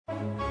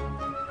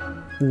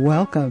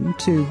Welcome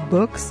to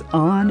Books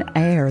on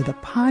Air, the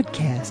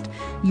podcast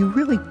you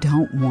really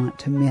don't want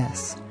to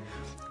miss.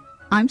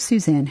 I'm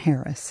Suzanne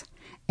Harris,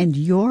 and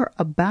you're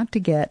about to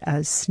get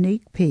a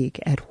sneak peek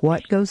at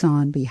what goes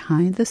on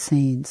behind the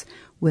scenes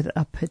with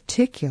a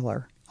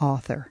particular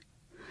author.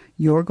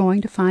 You're going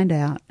to find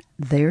out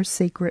their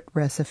secret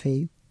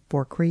recipe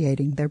for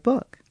creating their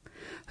book.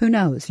 Who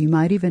knows, you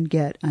might even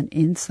get an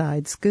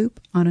inside scoop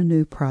on a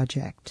new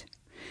project.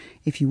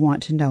 If you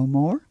want to know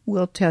more,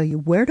 we'll tell you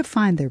where to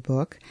find their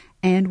book,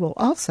 and we'll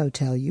also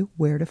tell you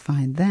where to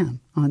find them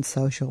on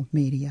social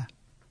media.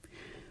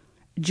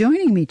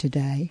 Joining me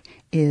today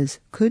is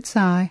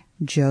Kudzai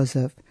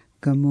Joseph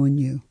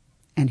Gamunyu,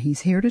 and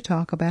he's here to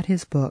talk about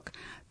his book,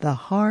 The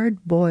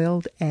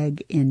Hard-Boiled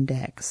Egg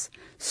Index,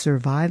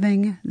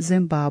 Surviving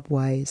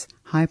Zimbabwe's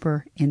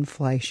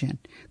Hyperinflation.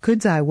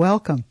 Kudzai,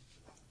 welcome.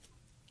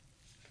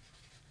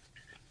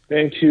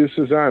 Thank you,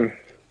 Suzanne.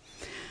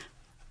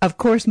 Of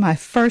course, my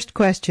first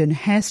question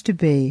has to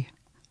be,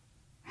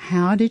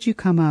 how did you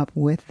come up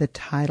with the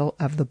title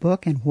of the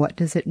book, and what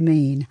does it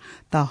mean,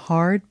 The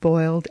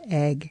Hard-Boiled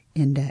Egg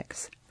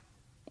Index?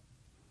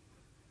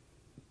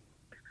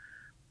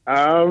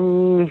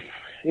 During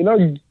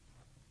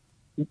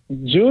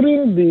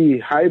the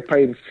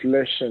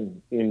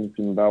hyperinflation in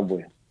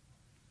Zimbabwe,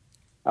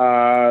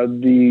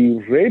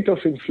 the rate of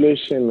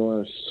inflation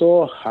was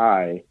so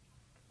high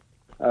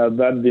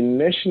that the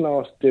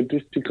National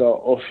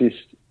Statistical Office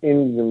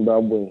in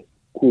Zimbabwe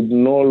could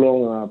no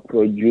longer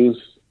produce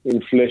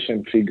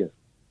inflation figures.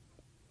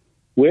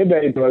 Whether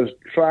it was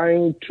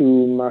trying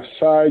to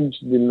massage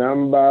the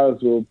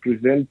numbers or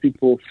prevent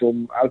people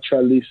from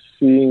actually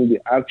seeing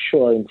the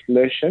actual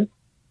inflation,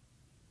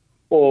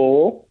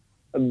 or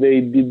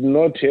they did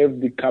not have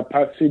the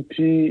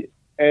capacity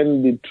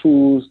and the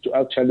tools to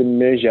actually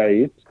measure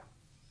it,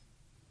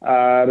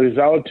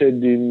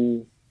 resulted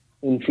in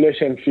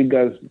inflation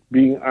figures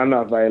being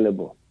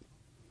unavailable.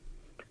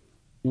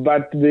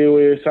 But there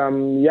were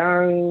some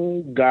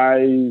young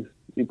guys,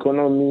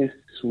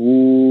 economists,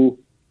 who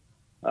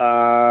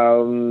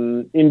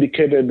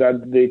indicated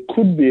that there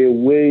could be a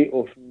way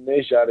of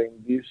measuring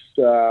this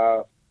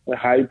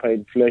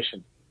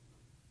hyperinflation.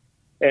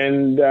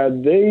 And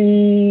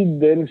they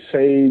then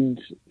said,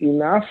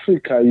 in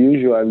Africa,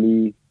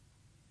 usually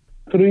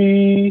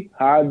 3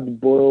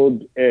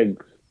 hard-boiled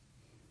eggs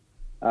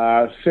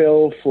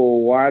sell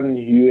for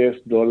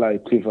 $1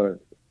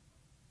 equivalent.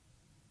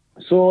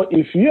 So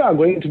if you are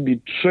going to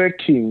be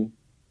tracking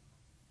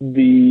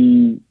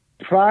the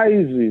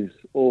prices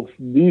of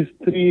these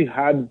 3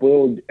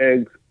 hard-boiled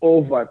eggs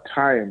over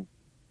time,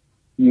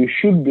 you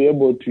should be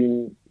able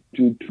to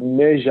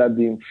measure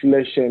the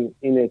inflation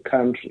in a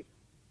country.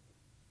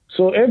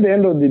 So at the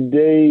end of the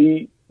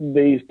day,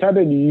 they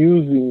started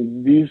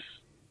using this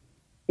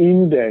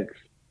index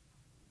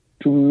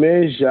to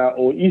measure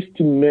or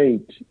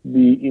estimate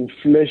the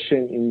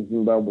inflation in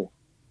Zimbabwe.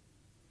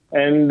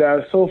 And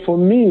so for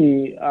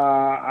me,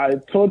 I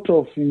thought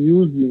of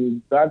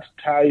using that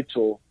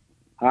title,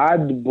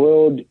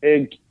 Hard-Boiled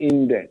Egg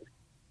Index,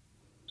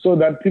 so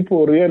that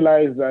people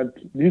realize that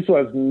this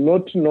was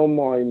not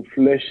normal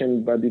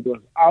inflation, but it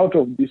was out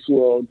of this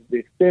world. The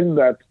extent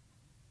that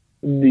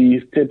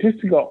the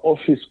statistical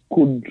office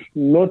could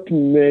not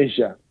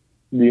measure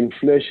the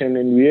inflation,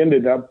 and we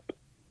ended up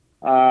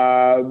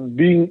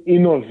being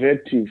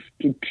innovative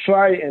to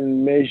try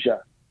and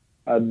measure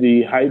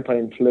the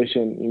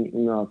hyperinflation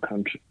in our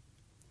country.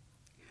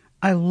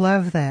 I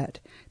love that.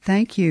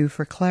 Thank you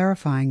for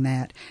clarifying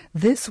that.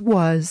 This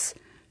was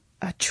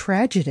a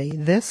tragedy.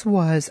 This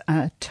was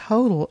a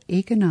total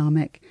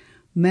economic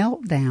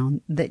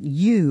meltdown that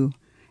you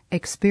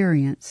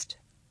experienced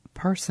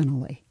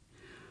personally.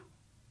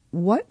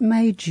 What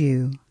made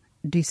you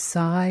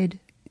decide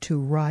to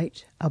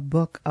write a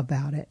book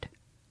about it,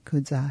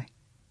 Kudzai?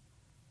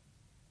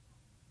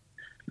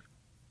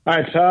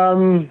 Right.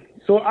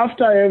 So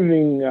after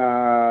having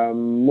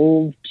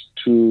moved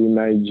to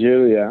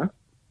Nigeria,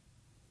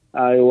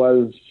 I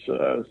was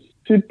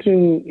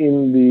sitting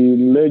in the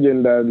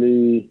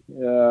legendary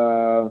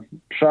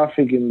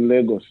traffic in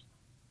Lagos.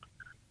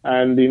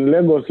 And in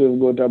Lagos, we've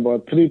got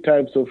about 3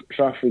 types of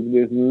traffic.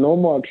 There's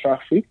normal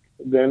traffic,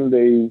 then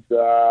there's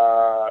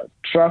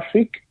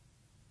traffic,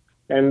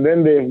 and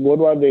then they've got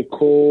what they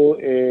call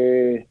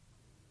a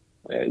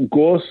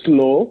go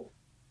slow,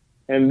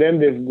 and then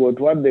they've got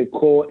what they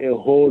call a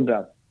hold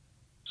up.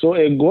 So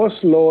a go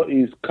slow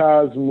is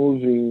cars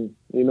moving,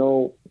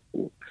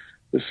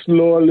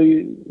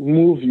 slowly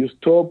move, you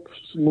stop,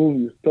 move,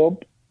 you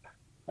stop.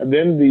 And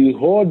then the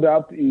hold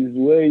up is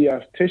where you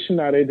are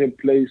stationary at a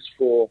place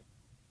for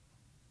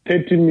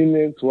 30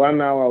 minutes,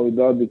 1 hour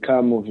without the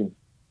car moving.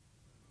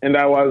 And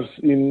I was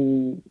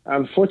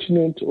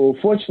fortunate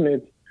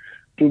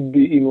to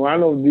be in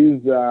one of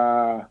these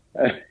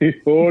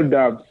hold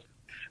ups,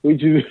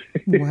 which is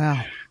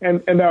wow.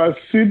 and I was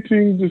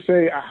sitting to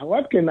say,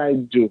 what can I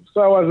do?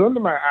 So I was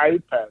on my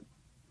iPad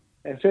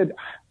and said,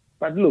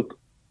 but look,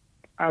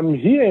 I'm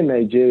here in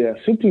Nigeria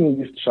sitting in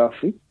this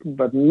traffic,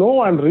 but no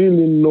one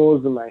really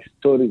knows my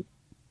story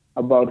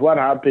about what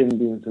happened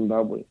in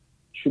Zimbabwe.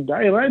 should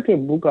I write a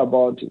book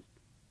about it?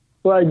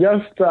 So I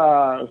just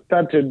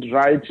started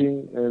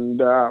writing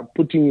and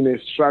putting in a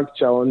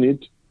structure on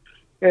it.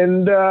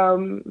 And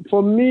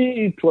for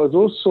me, it was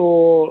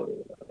also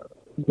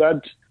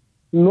that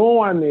no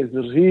one has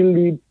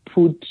really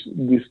put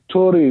the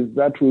stories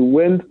that we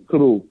went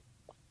through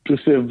to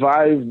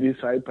survive this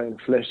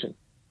hyperinflation.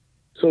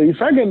 So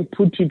if I can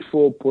put it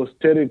for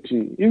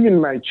posterity, even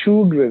my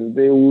children,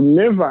 they will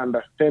never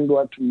understand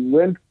what we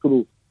went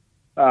through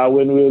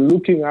when we were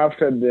looking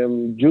after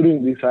them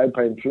during this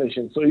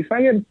hyperinflation. So if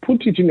I can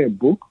put it in a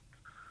book,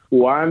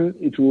 one,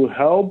 it will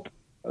help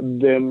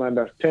them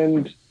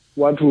understand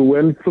what we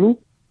went through,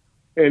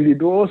 and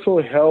it will also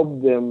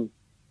help them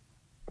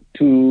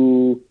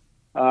to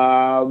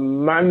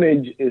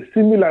manage a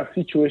similar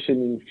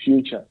situation in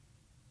future,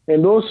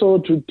 and also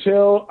to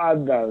tell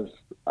others,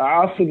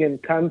 African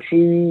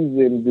countries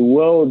and the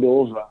world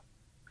over,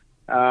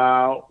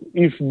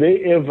 if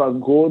they ever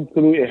go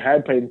through a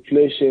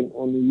hyperinflation,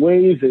 on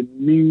ways and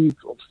means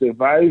of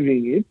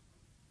surviving it,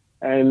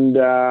 and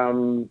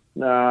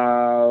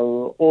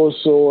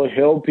also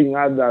helping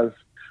others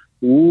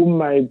who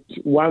might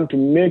want to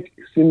make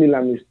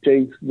similar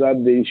mistakes,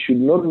 that they should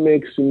not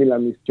make similar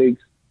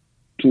mistakes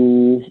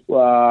to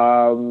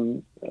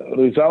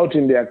result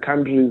in their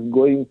countries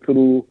going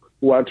through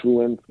what we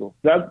went through.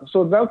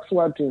 So that's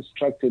what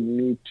instructed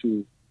me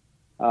to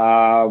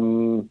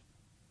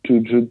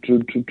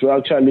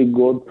actually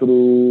go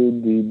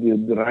through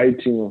the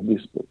writing of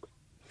this book.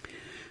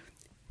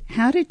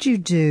 How did you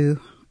do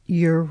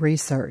your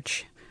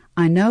research?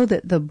 I know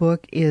that the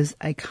book is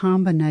a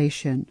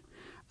combination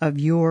of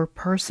your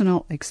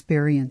personal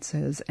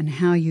experiences and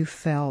how you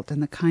felt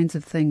and the kinds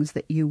of things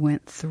that you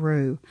went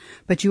through.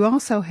 But you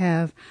also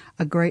have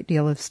a great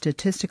deal of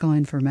statistical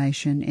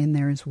information in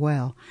there as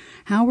well.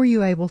 How were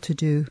you able to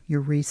do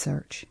your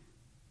research?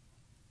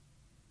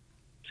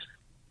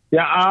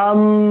 Yeah,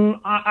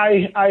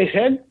 I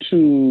had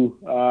to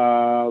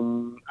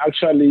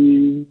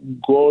actually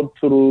go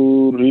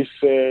through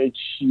research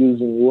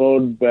using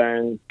World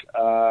Bank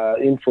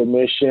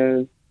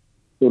information,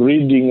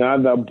 reading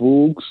other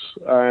books,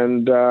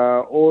 and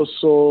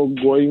also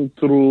going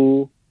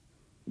through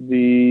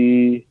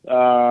the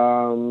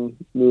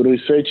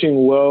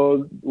researching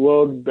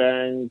World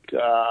Bank,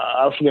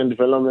 African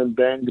Development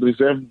Bank,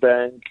 Reserve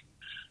Bank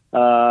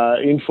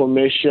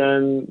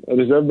information,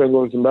 Reserve Bank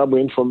of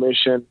Zimbabwe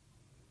information,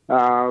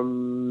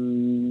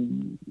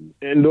 and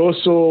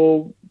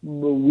also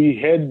we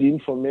had the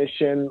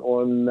information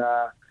on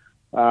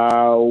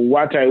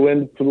what I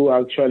went through.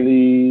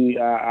 Actually,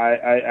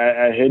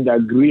 I had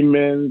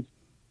agreements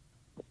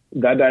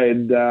that I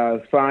had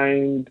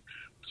signed,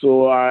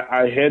 so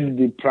I had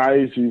the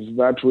prices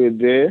that were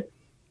there.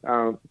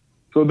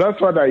 So that's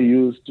what I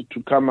used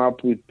to come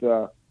up with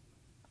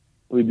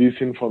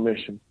this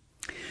information.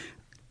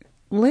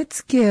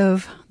 Let's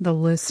give the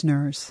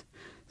listeners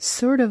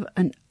sort of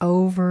an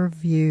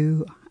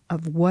overview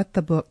of what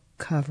the book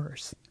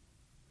covers.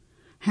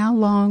 How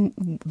long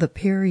the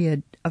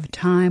period of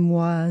time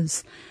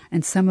was,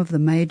 and some of the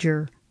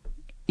major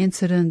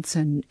incidents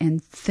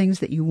and things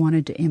that you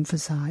wanted to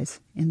emphasize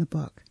in the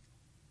book.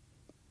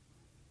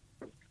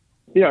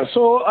 Yeah,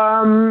 so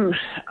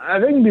I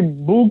think the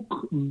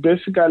book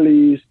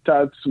basically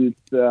starts with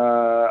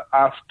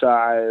after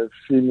I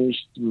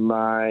finished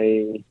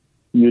my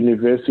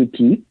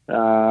university,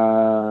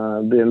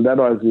 then that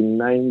was in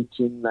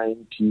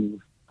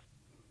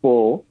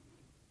 1994.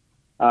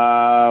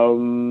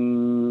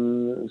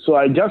 So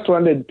I just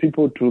wanted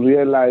people to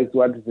realize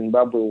what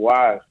Zimbabwe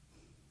was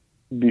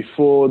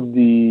before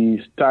the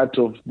start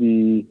of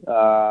the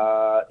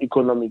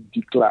economic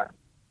decline,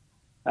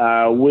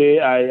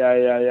 where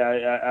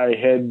I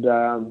had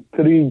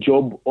 3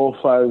 job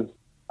offers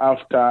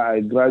after I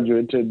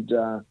graduated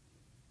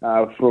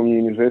from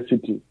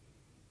university.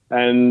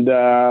 And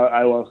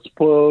I was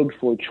spoiled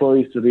for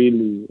choice,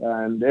 really,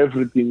 and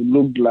everything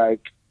looked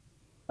like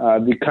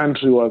the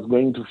country was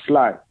going to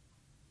fly.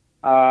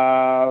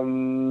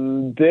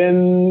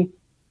 Then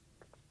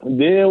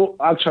there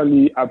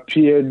actually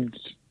appeared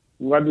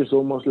what is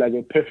almost like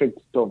a perfect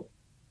storm,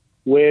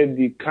 where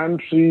the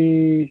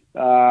country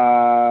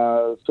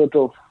sort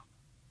of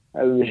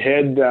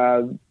had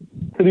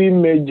 3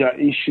 major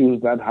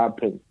issues that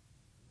happened.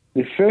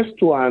 The first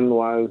one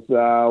was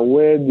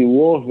where the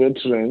war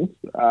veterans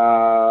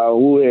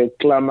who were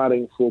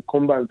clamoring for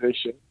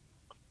compensation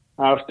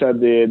after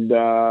they had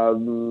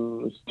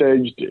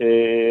staged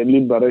a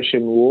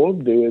liberation war,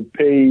 they were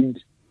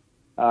paid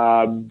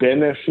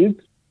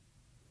benefits,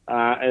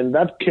 and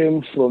that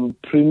came from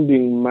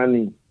printing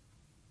money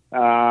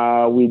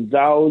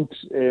without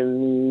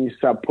any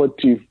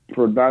supportive,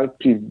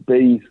 productive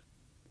base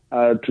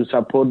to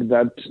support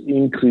that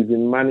increase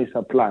in money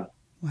supply.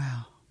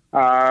 Wow.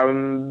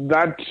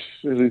 That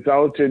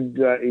resulted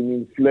in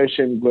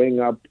inflation going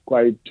up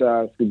quite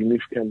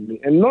significantly.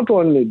 And not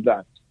only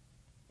that,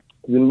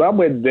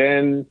 Zimbabwe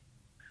then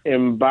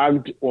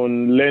embarked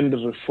on land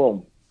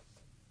reform.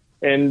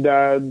 And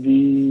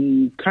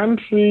the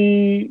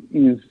country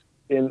is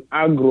an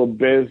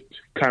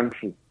agro-based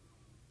country.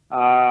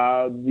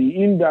 the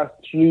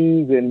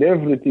industries and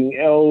everything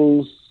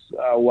else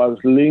was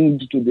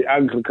linked to the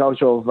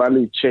agricultural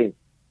value chain.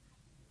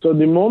 So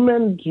the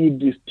moment you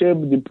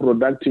disturb the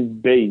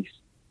productive base,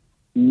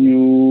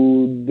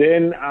 you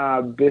then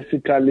are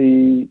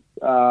basically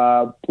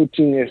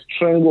putting a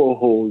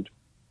stranglehold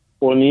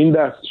on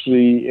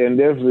industry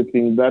and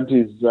everything that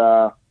is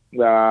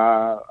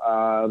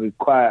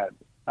required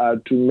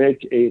to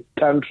make a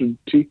country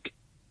tick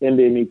and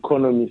an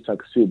economy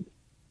succeed.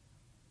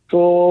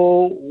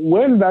 So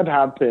when that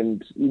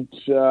happened,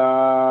 it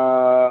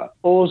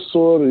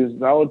also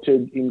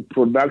resulted in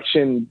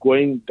production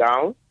going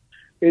down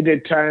at a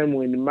time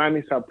when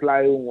money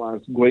supply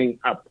was going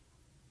up.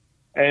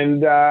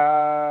 And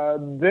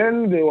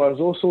then there was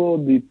also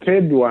the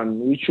third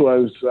one, which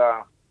was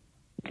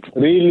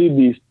really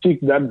the stick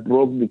that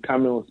broke the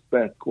camel's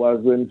back, was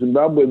when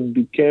Zimbabwe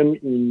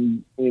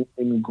became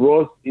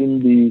engrossed in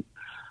the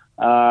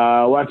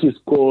what is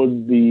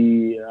called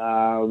the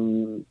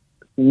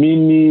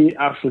mini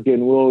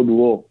African World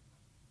War,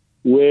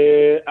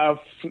 where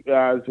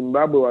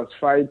Zimbabwe was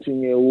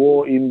fighting a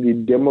war in the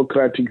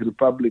Democratic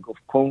Republic of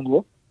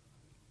Congo,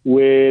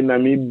 where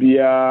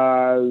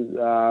Namibia,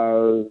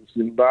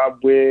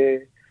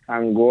 Zimbabwe,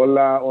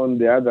 Angola on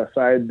the other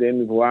side,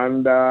 then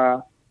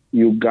Rwanda,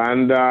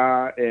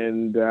 Uganda,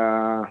 and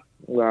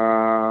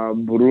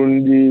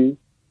Burundi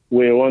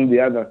were on the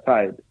other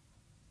side.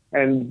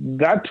 And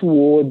that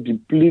war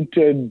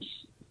depleted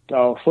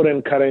our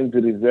foreign currency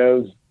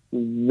reserves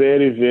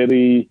very,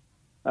 very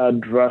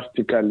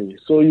drastically.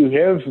 So you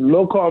have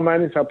local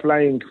money supply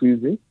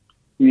increasing,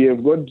 you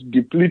have got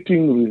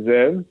depleting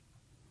reserves,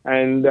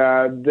 and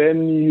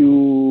then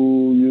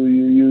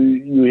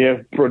you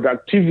have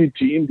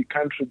productivity in the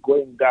country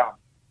going down.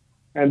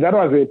 And that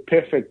was a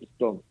perfect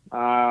storm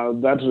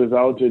that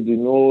resulted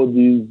in all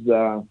these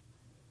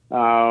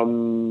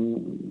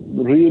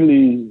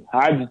really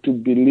hard to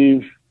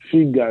believe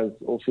figures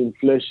of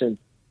inflation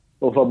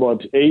of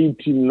about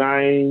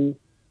 89.7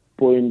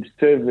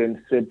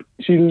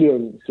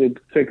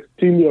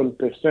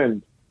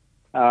 sextillion%,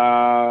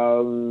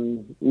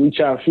 which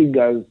are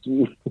figures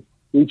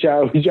which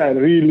are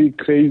really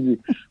crazy,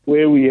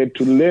 where we had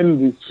to learn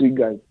these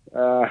figures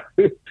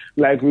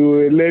like we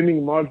were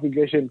learning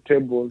multiplication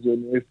tables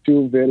when we were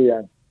still very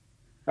young.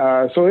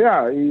 So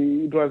yeah,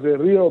 it was a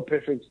real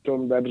perfect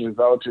storm that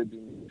resulted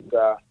in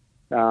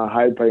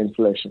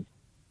hyperinflation.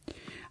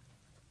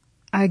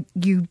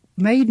 You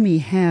made me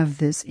have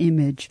this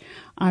image.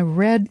 I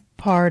read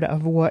part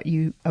of what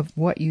you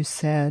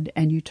said,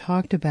 and you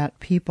talked about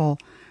people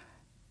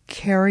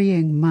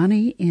carrying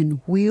money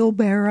in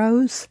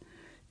wheelbarrows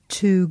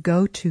to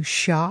go to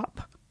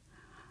shop.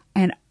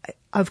 And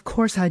of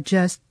course, that's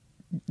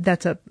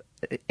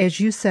as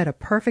you said, a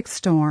perfect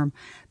storm.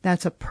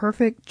 That's a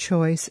perfect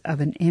choice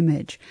of an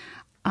image.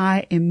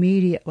 I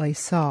immediately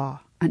saw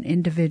an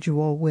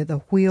individual with a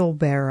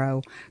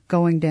wheelbarrow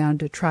going down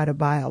to try to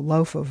buy a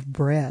loaf of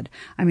bread.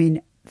 I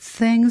mean,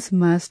 things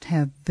must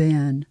have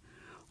been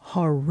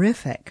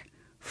horrific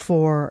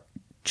for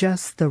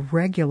just the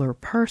regular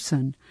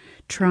person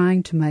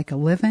trying to make a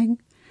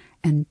living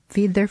and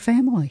feed their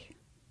family.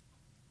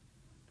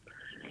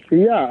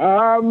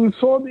 Yeah,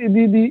 so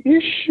the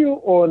issue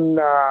on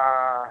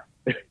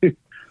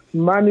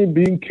money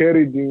being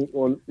carried in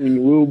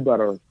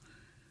wheelbarrows.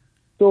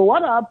 So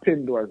what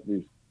happened was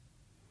this.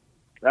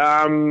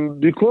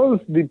 Because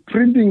the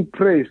printing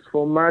press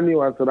for money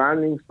was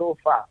running so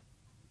fast,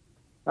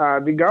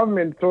 the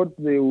government thought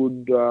they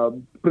would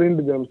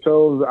print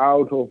themselves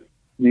out of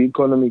the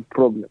economic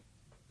problem.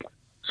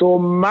 So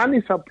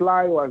money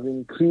supply was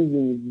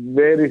increasing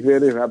very,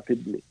 very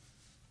rapidly.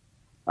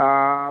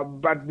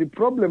 But the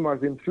problem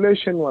was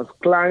inflation was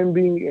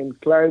climbing and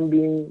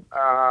climbing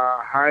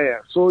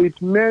higher. So it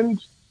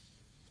meant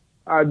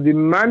the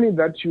money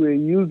that you were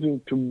using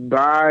to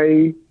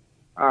buy,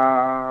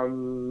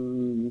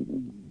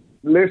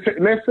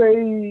 let's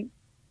say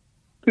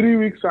 3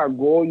 weeks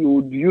ago, you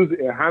would use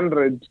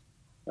 100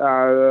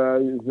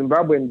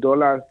 Zimbabwean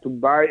dollars to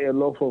buy a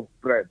loaf of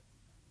bread.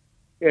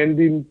 And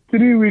in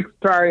 3 weeks'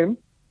 time,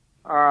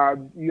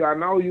 you are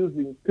now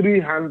using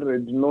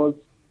 300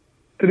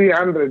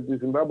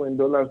 Zimbabwean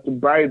dollars to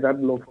buy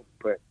that loaf of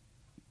bread.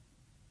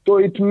 So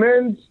it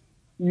meant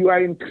you are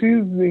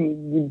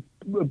increasing,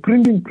 the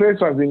printing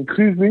press was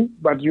increasing,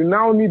 but you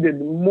now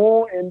needed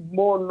more and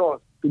more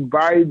notes to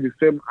buy the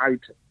same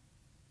item.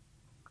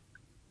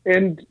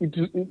 And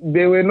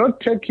they were not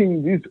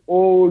taking these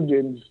old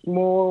and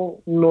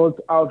small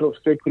notes out of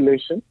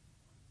circulation,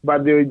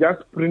 but they were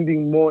just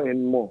printing more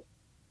and more.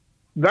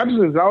 That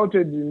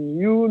resulted in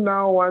you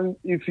now,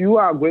 if you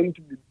are going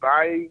to be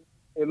buying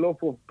a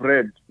loaf of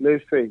bread,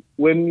 let's say,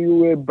 when you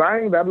were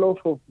buying that loaf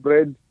of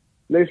bread,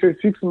 let's say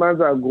 6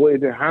 months ago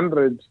at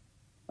 100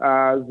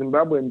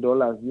 Zimbabwean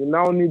dollars, you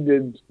now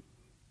needed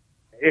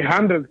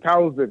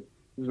 100,000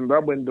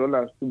 Zimbabwean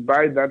dollars to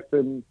buy that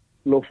same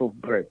loaf of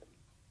bread.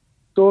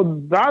 So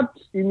that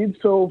in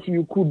itself,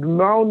 you could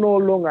now no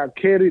longer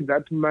carry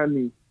that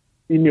money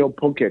in your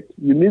pocket.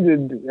 You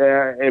needed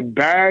a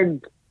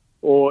bag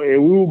or a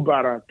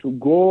wheelbarrow to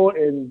go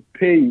and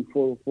pay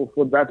for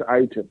that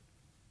item.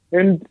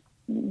 And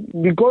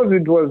because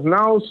it had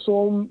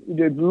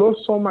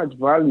lost so much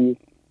value,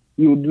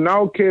 you would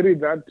now carry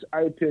that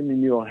item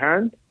in your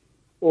hand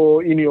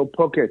or in your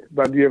pocket,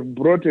 but you have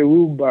brought a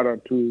wheelbarrow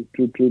to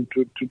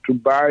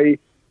buy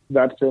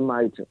that same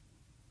item.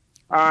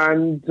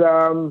 And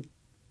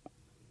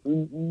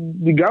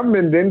the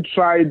government then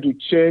tried to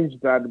change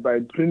that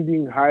by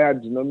printing higher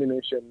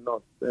denomination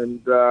notes.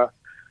 And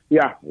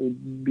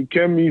it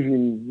became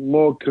even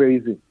more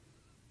crazy.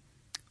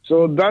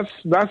 So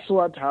that's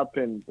what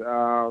happened.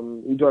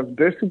 It was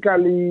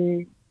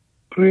basically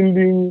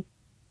printing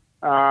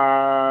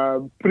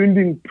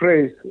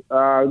press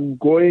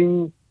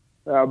going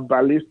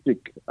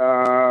ballistic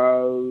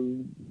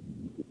and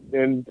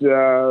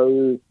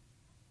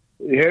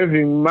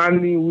having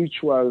money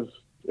which was,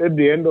 at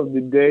the end of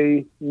the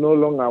day, no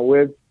longer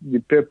worth the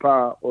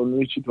paper on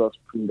which it was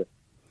printed.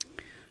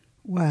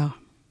 Wow.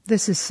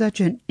 This is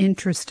such an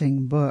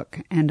interesting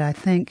book, and I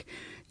think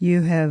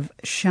you have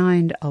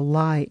shined a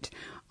light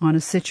on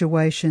a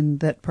situation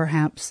that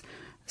perhaps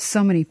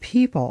so many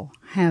people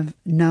have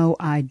no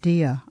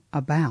idea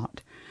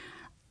about.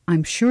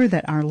 I'm sure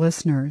that our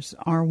listeners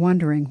are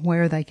wondering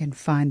where they can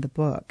find the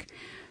book.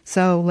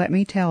 So let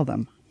me tell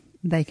them.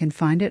 They can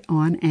find it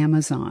on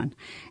Amazon.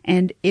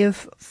 And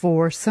if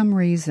for some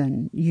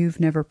reason you've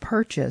never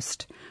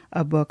purchased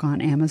a book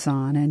on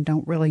Amazon and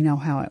don't really know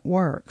how it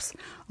works,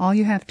 all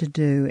you have to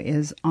do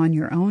is on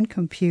your own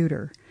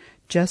computer,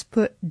 just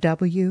put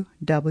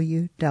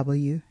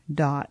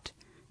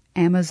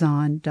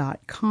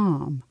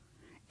www.amazon.com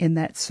in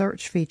that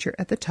search feature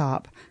at the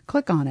top,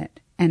 click on it,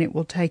 and it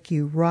will take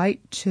you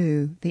right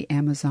to the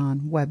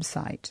Amazon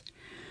website.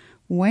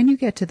 When you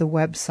get to the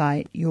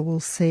website, you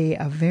will see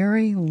a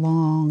very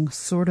long,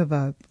 sort of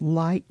a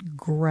light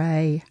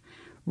gray,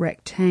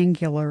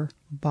 rectangular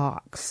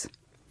box.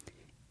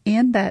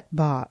 In that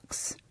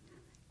box,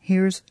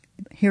 here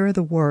are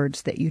the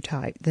words that you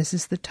type. This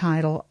is the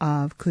title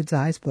of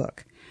Kudzai's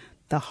book,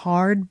 The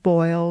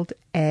Hard-Boiled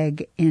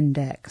Egg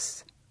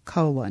Index,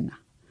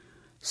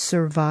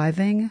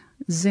 Surviving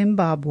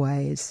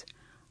Zimbabwe's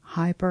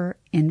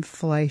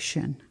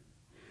Hyperinflation,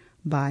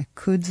 by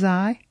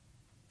Kudzai,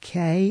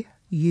 Kudzai,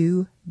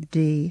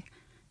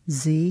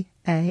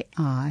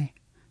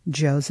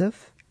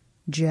 Joseph,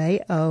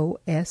 Joseph,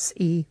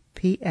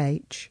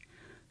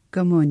 Gumunyu,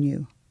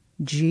 Gumunyu.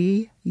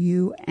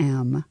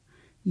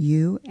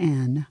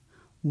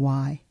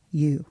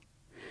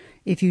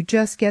 If you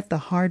just get the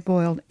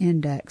hard-boiled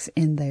index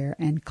in there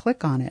and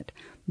click on it,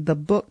 the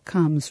book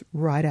comes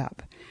right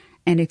up.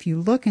 And if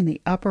you look in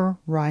the upper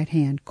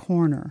right-hand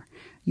corner,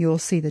 you'll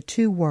see the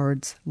two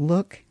words,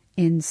 Look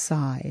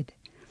Inside.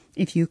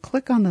 If you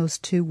click on those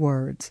two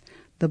words,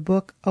 the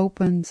book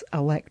opens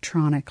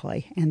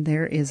electronically, and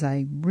there is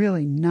a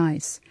really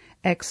nice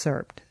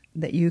excerpt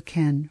that you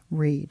can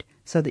read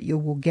so that you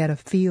will get a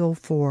feel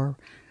for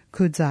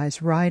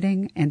Kudzai's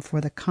writing and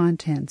for the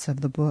contents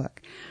of the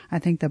book. I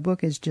think the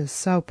book is just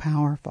so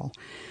powerful.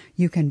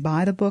 You can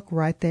buy the book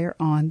right there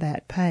on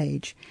that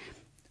page.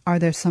 Are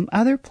there some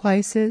other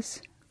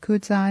places,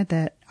 Kudzai,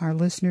 that our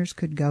listeners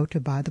could go to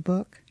buy the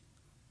book?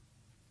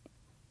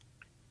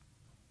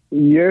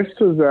 Yes,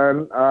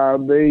 Suzanne.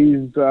 There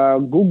is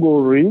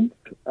Google Reads.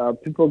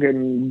 People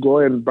can go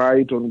and buy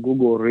it on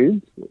Google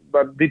Reads.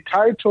 But the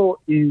title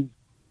is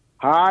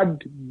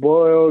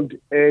Hard-Boiled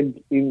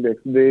Egg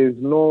Index. There is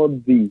no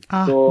D.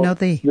 No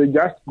D. They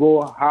just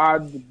go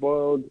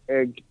Hard-Boiled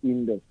Egg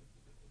Index,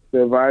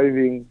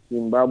 Surviving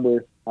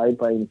Zimbabwe's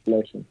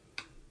Hyperinflation.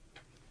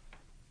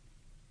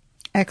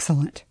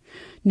 Excellent.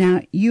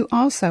 Now, you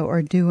also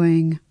are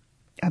doing,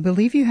 I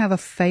believe you have a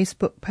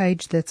Facebook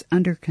page that's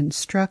under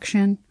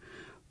construction,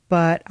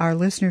 but our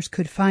listeners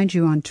could find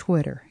you on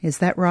Twitter. Is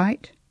that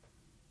right?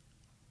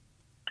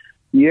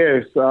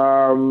 Yes,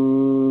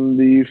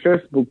 the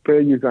Facebook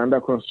page is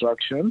under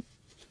construction.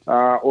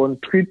 On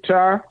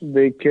Twitter,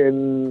 they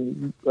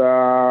can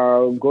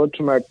go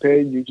to my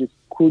page, which is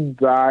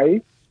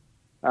Kudzai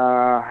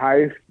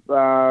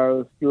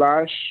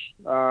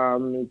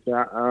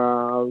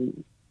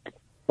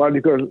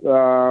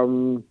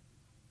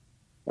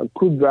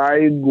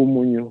Kudzai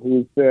Gumunyu,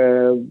 with a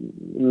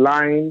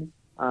line,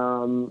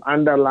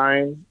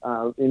 underline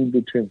in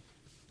between.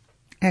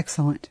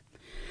 Excellent.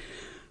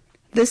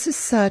 This is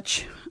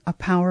such a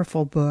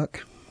powerful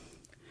book,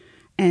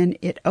 and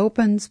it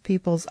opens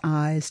people's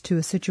eyes to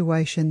a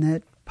situation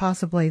that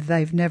possibly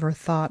they've never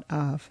thought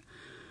of.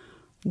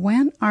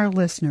 When our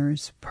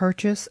listeners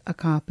purchase a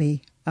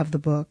copy of the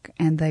book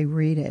and they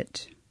read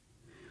it,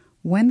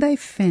 when they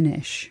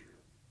finish,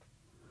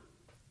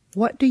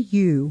 what do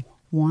you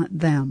want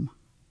them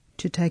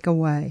to take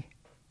away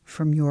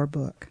from your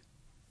book?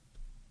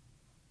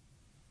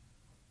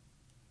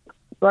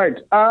 Right.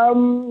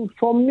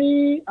 For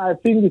me, I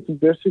think it's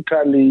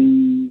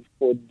basically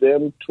for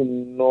them to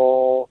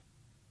know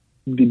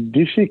the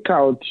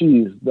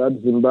difficulties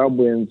that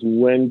Zimbabweans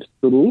went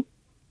through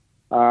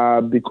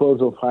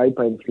because of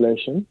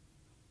hyperinflation,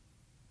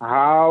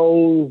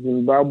 how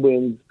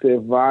Zimbabweans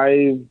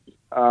survived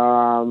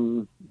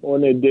on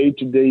a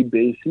day-to-day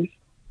basis,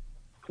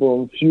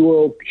 from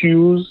fuel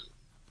queues,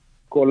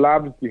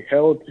 collapsed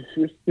health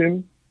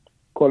system,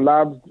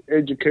 collapsed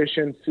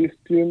education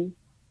system,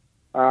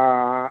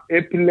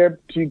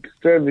 epileptic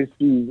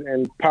services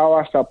and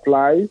power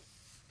supplies,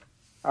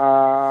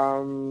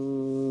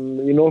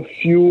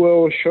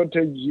 fuel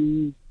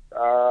shortages.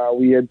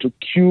 We had to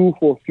queue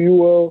for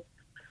fuel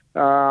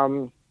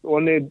on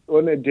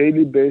a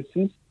daily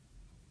basis.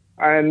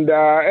 And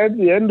at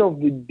the end of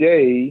the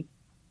day,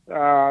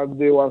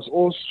 there was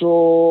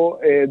also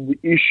the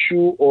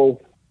issue of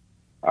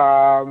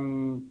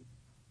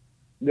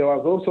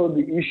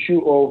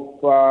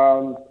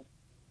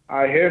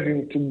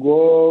having to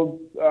go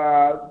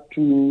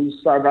to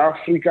South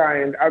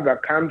Africa and other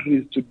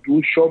countries to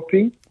do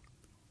shopping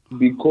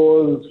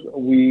because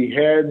we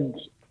had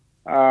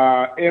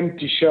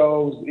empty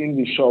shelves in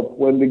the shop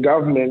when the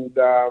government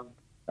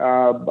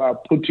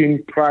put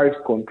in price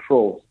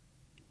controls.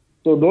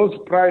 So those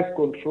price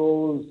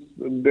controls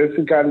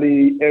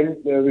basically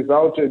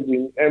resulted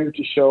in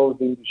empty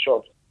shelves in the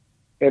shops.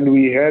 And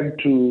we had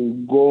to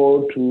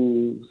go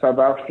to South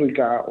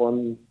Africa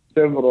on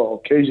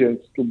several occasions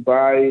to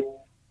buy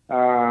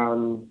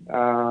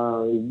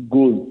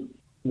goods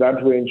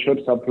that were in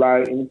short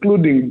supply,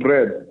 including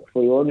bread,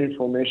 for your own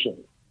information,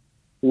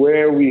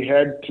 where we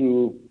had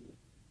to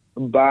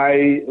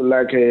buy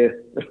like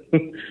 2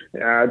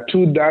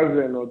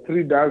 dozen or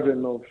 3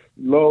 dozen of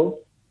loaves,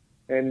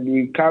 and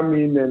we come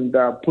in and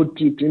put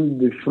it in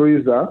the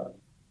freezer.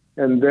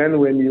 And then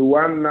when you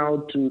want now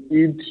to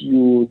eat,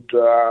 you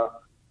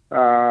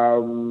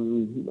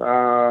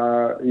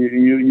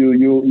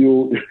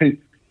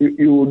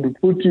would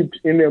put it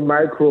in a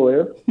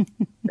microwave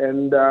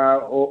and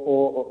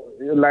or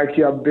like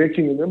you are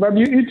baking it. But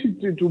you eat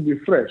it, it will be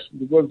fresh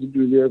because it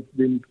will have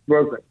been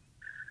frozen.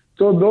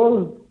 So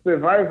those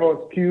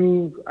survival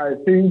skills, I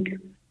think,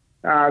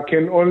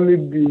 can only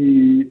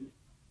be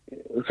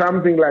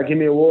something like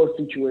in a war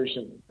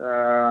situation,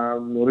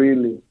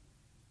 really.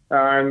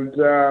 And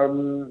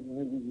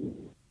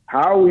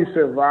how we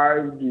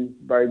survived is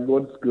by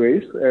God's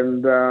grace,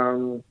 and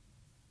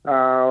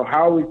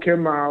how we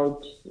came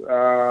out,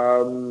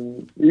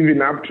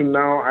 even up to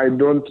now, I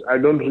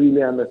don't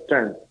really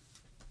understand.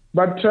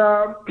 But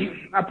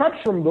apart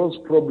from those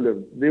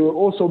problems, there were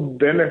also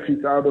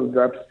benefits out of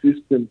that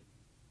system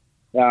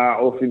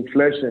of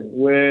inflation,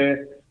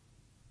 where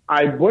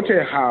I bought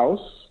a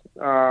house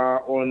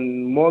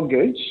on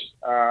mortgage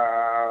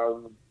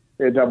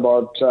at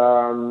about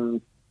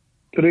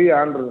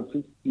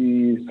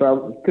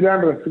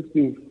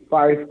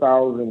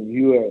 365,000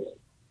 US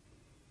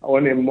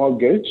on a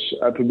mortgage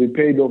to be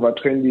paid over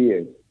 20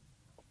 years.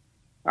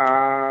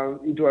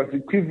 It was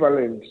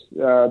equivalent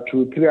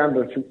to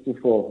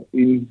 364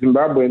 in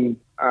Zimbabwean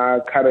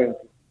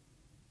currency.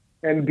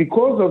 And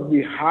because of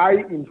the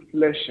high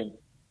inflation,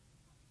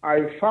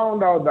 I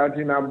found out that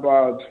in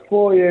about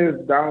 4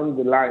 years down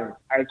the line,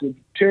 I could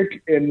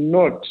take a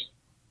note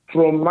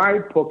from my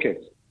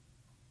pocket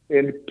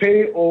and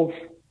pay off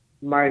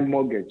my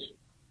mortgage.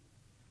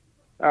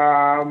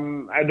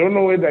 I don't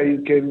know whether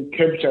you can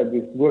capture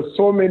this, because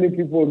so many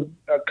people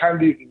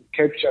can't even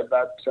capture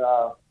that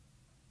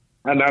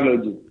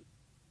analogy.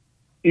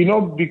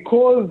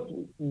 Because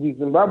the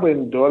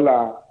Zimbabwean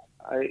dollar,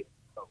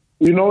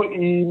 in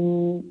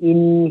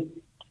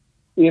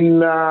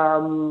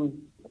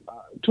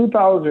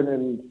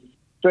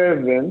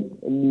 2007,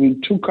 we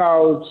took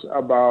out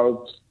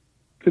about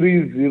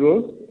 3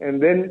 zeros,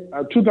 and then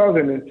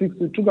 2006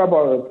 we took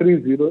about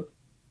 3 zeros.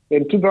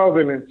 In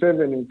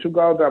 2007 we took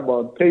out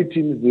about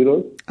 13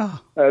 zeros,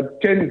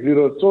 10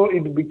 zeros. So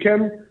it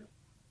became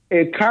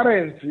a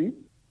currency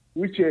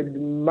which had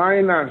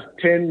minus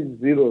 10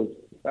 zeros,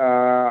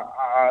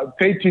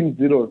 13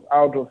 zeros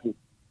out of it.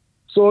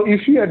 So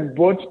if you had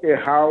bought a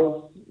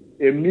house,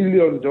 $1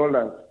 million,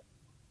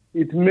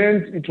 it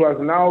meant it was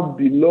now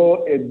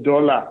below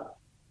 $1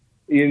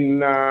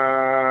 in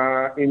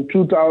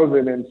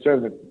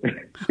 2007.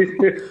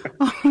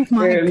 Oh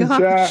my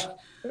gosh!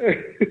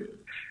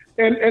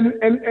 And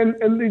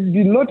it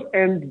did not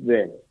end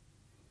there.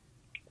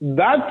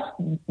 That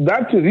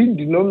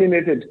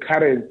redenominated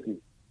currency,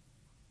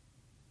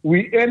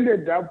 we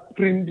ended up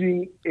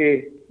printing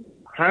a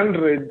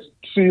 $100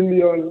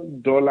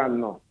 trillion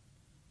note.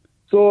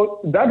 So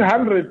that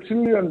 $100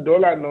 trillion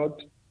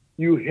note,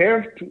 you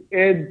have to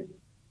add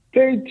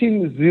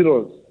 13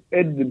 zeros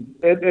at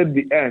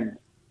the end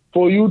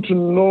for you to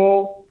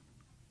know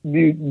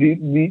the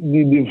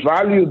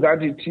value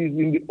that it is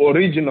in the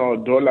original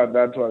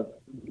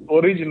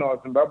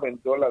Zimbabwean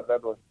dollar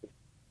that was there.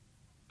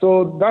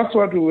 So that's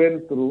what we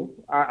went through.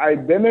 I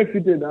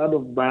benefited out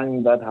of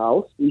buying that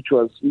house, which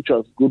was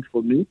good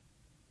for me,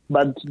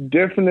 but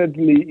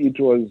definitely it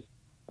was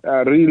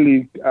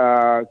really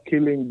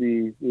killing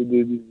the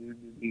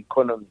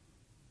economy.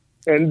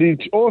 And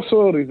it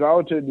also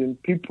resulted in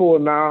people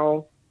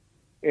now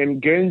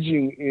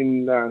engaging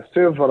in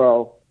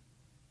several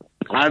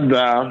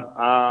other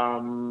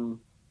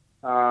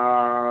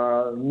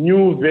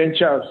new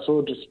ventures,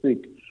 so to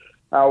speak.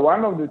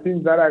 One of the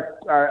things that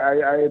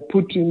I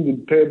put in the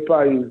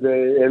paper is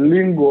a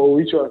lingo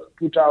which was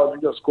put out,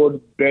 which was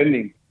called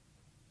burning.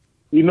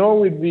 You know,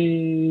 with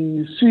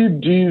the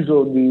CDs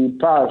of the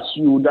past,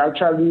 you would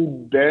actually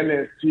burn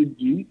a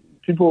CD.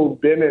 People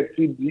would burn a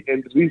CD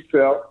and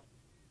resell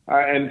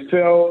and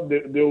sell.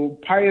 They will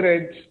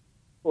pirate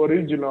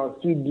original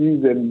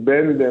CDs and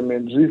burn them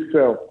and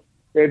resell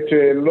at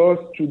a loss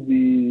to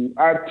the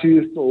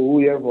artist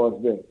or whoever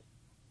was there.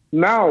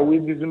 Now,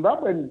 with the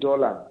Zimbabwean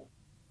dollar,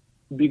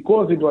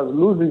 because it was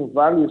losing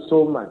value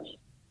so much,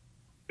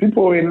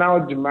 people were now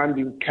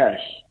demanding cash.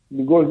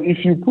 Because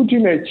if you put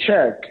in a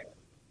check,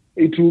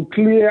 it will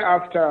clear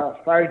after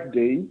 5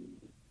 days,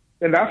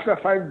 and after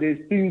 5 days,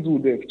 things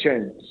would have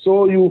changed.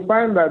 So you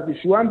find that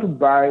if you want to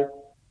buy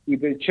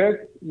with a check,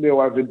 there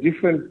was a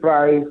different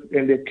price,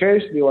 and the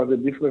cash, there was a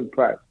different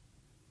price.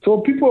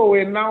 So people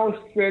were now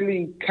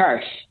selling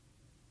cash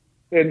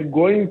and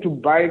going to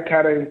buy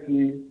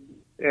currency,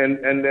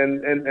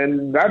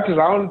 and that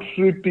round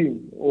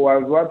tripping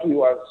was what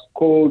was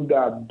called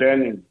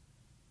burning.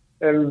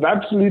 And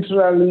that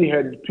literally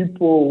had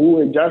people who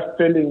were just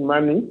selling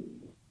money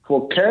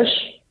for cash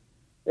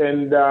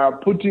and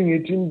putting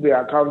it in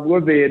their account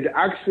because they had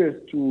access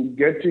to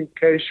getting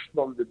cash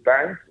from the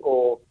banks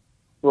or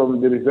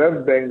from the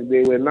Reserve Bank.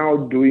 They were now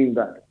doing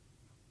that.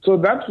 So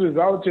that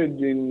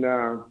resulted in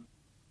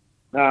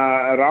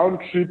round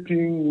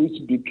tripping,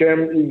 which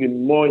became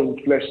even more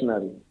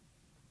inflationary.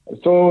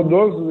 So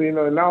those,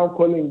 now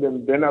calling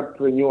them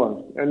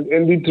entrepreneurs. And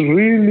it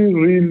really,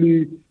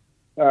 really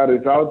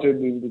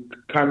resulted in the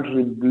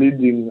country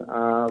bleeding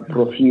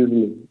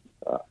profusely.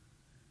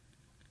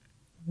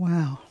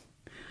 Wow.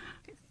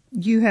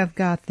 You have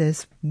got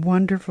this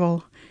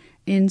wonderful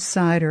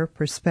insider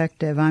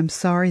perspective. I'm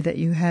sorry that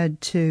you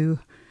had to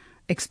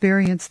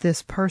experience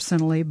this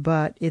personally,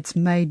 but it's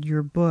made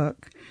your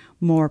book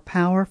more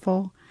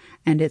powerful,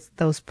 and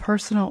those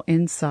personal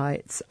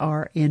insights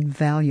are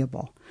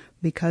invaluable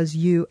because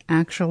you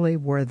actually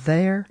were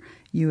there,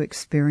 you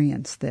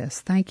experienced this.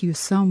 Thank you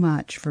so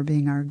much for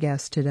being our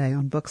guest today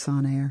on Books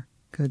on Air,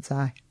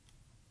 Kudzai.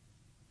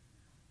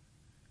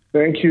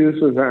 Thank you,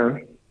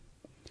 Suzanne.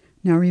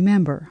 Now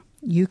remember,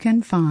 you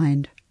can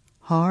find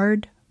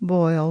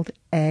Hard-Boiled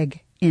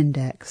Egg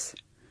Index,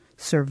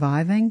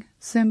 Surviving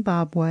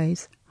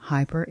Zimbabwe's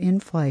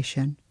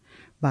Hyperinflation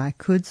by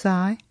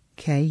Kudzai,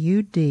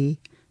 Kudzai,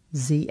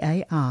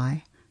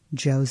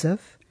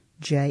 Joseph,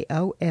 Joseph,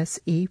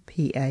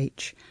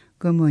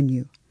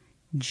 Gumunyu,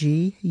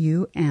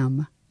 Gumunyu,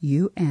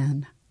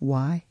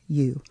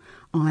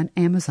 on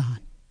Amazon.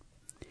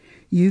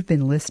 You've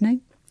been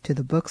listening to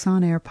the Books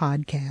on Air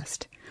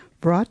podcast,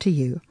 brought to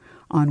you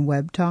on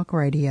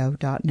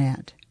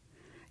webtalkradio.net.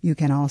 You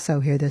can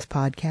also hear this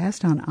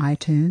podcast on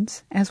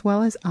iTunes as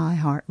well as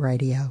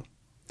iHeartRadio.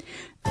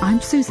 I'm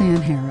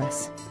Suzanne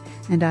Harris,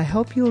 and I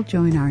hope you'll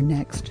join our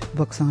next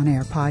Books on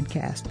Air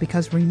podcast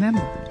because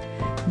remember,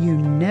 you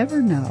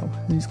never know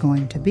who's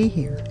going to be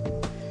here,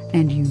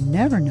 and you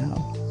never know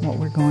what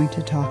we're going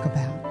to talk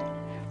about.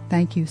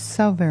 Thank you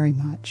so very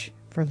much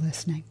for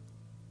listening.